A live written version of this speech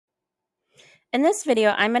In this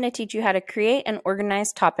video, I'm going to teach you how to create and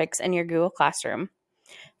organize topics in your Google Classroom.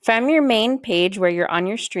 From your main page where you're on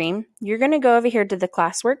your stream, you're going to go over here to the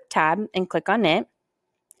Classwork tab and click on it.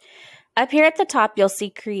 Up here at the top, you'll see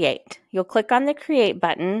Create. You'll click on the Create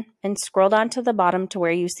button and scroll down to the bottom to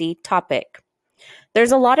where you see Topic.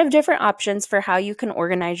 There's a lot of different options for how you can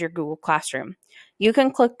organize your Google Classroom. You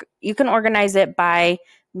can organize it by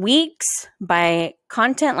weeks, by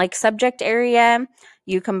content like subject area.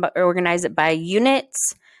 You can organize it by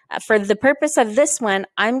units. For the purpose of this one,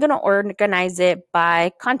 I'm going to organize it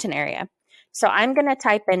by content area. So I'm going to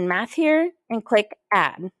type in math here and click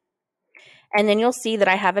add. And then you'll see that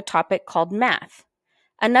I have a topic called math.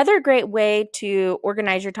 Another great way to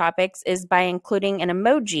organize your topics is by including an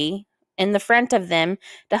emoji in the front of them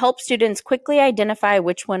to help students quickly identify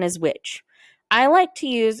which one is which. I like to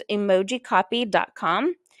use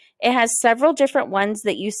emojicopy.com. It has several different ones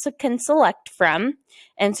that you can select from,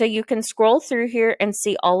 and so you can scroll through here and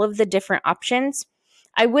see all of the different options.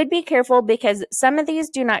 I would be careful because some of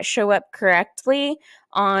these do not show up correctly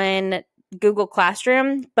on Google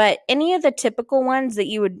Classroom, but any of the typical ones that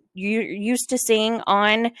you're used to seeing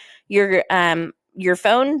on your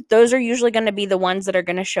phone, those are usually going to be the ones that are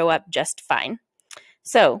going to show up just fine.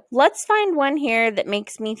 So let's find one here that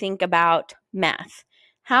makes me think about math.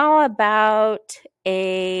 How about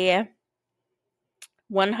a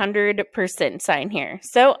 100% sign here?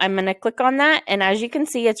 So I'm going to click on that, and as you can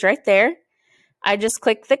see, it's right there. I just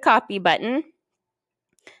click the copy button.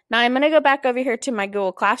 Now I'm going to go back over here to my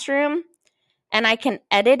Google Classroom, and I can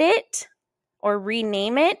edit it or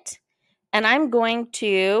rename it, and I'm going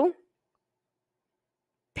to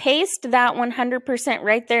paste that 100%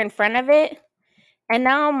 right there in front of it, and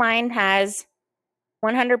now mine has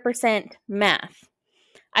 100% math.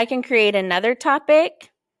 I can create another topic.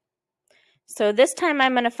 So this time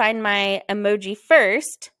I'm going to find my emoji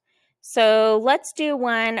first. So let's do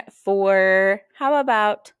one for, how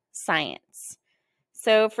about science?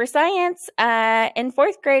 So for science, in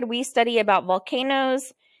 4th grade, we study about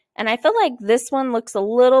volcanoes. And I feel like this one looks a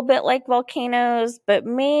little bit like volcanoes, but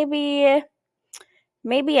maybe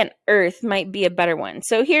an earth might be a better one.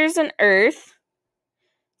 So here's an earth.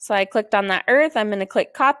 So I clicked on that earth. I'm going to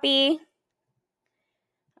click copy.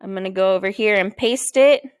 I'm going to go over here and paste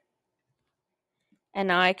it. And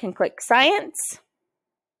now I can click science.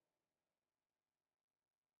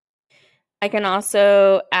 I can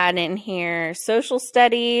also add in here social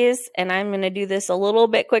studies, and I'm going to do this a little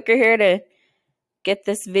bit quicker here to get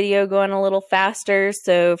this video going a little faster.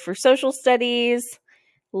 So for social studies,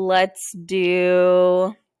 we're going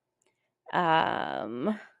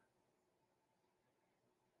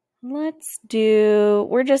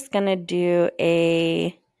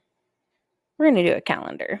to do a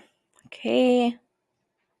calendar. Okay.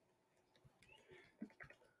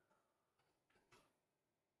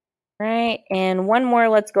 Right, and one more,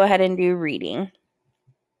 let's go ahead and do reading.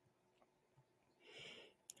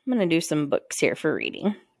 I'm going to do some books here for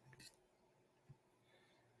reading.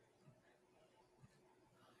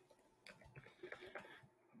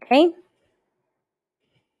 Okay.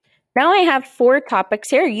 Now I have 4 topics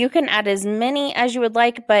here. You can add as many as you would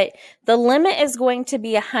like, but the limit is going to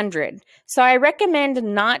be 100. So I recommend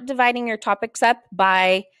not dividing your topics up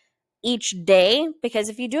by each day, because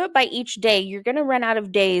if you do it by each day, you're going to run out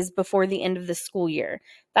of days before the end of the school year.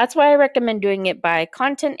 That's why I recommend doing it by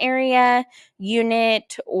content area,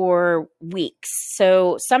 unit, or weeks.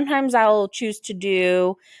 So sometimes I'll choose to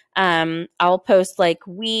do, I'll post like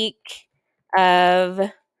week of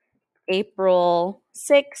April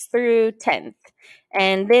 6th through 10th.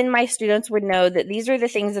 And then my students would know that these are the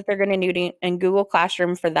things that they're going to do in Google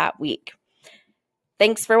Classroom for that week.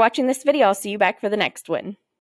 Thanks for watching this video. I'll see you back for the next one.